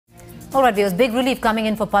All right, viewers, big relief coming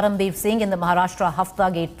in for Param Bir Singh in the Maharashtra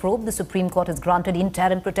Hafta gate probe. The Supreme Court has granted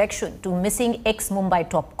interim protection to missing ex-Mumbai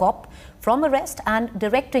top cop from arrest and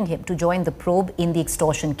directing him to join the probe in the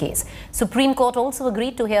extortion case. Supreme Court also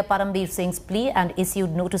agreed to hear Param Bir Singh's plea and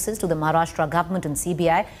issued notices to the Maharashtra government and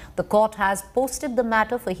CBI. The court has posted the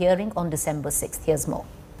matter for hearing on December 6th. Here's more.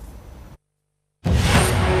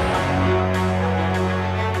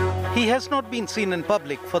 He has not been seen in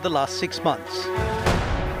public for the last 6 months.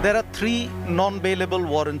 There are 3 non-bailable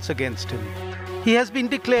warrants against him. He has been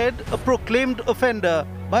declared a proclaimed offender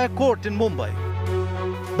by a court in Mumbai.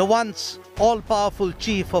 The once all-powerful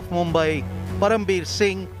chief of Mumbai, Param Bir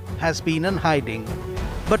Singh, has been in hiding,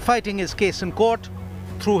 but fighting his case in court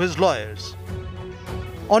through his lawyers.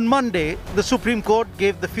 On Monday, the Supreme Court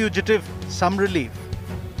gave the fugitive some relief.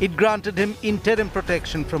 It granted him interim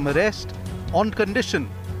protection from arrest on condition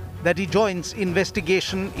that he joins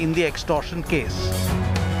investigation in the extortion case.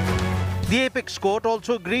 The Apex Court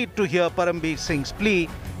also agreed to hear Param Bir Singh's plea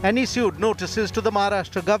and issued notices to the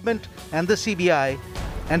Maharashtra government and the CBI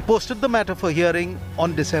and posted the matter for hearing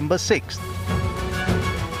on December 6th.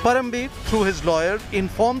 Param Bir, through his lawyer,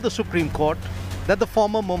 informed the Supreme Court that the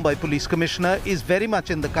former Mumbai Police Commissioner is very much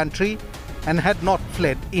in the country and had not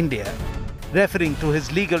fled India. Referring to his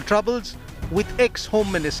legal troubles with ex-Home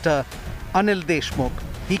Minister Anil Deshmukh,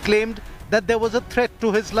 he claimed that there was a threat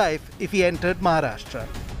to his life if he entered Maharashtra.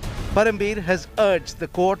 Param Bir has urged the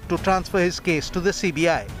court to transfer his case to the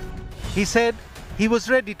CBI. He said he was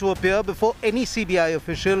ready to appear before any CBI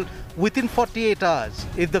official within 48 hours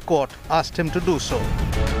if the court asked him to do so.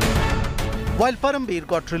 While Param Bir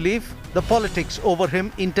got relief, the politics over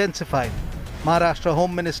him intensified. Maharashtra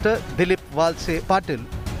Home Minister Dilip Walse Patil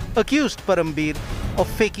accused Param Bir of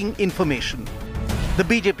faking information. The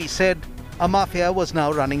BJP said a mafia was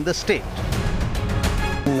now running the state.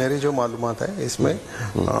 मेरी जो मालूमात है इसमें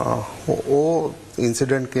वो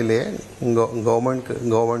incident के लिए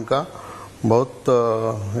government का बहुत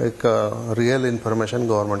एक रियल इंफॉर्मेशन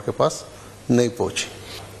गवर्नमेंट के पास नहीं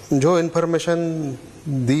पहुंची। जो इंफॉर्मेशन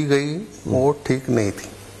दी गई वो ठीक नहीं थी।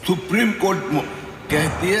 सुप्रीम कोर्ट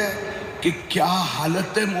कहती है कि क्या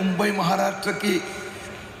हालत है मुंबई महाराष्ट्र की,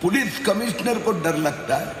 पुलिस कमिश्नर को डर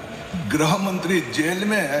लगता है, गृह मंत्री जेल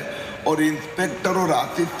में है और इंस्पेक्टर और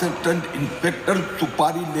असिस्टेंट इंस्पेक्टर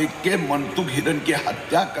सुपारी लेके मनसुख हिरन की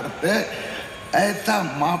हत्या करते हैं। ऐसा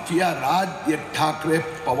माफिया राज ये ठाकरे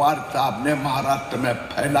पवार साहब ने महाराष्ट्र में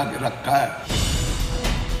फैला के रखा है।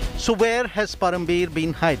 So where has Param Bir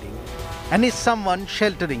been hiding? And is someone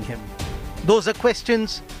sheltering him? Those are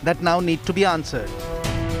questions that now need to be answered.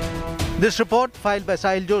 This report filed by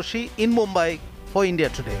Sahil Joshi in Mumbai for India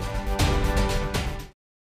Today.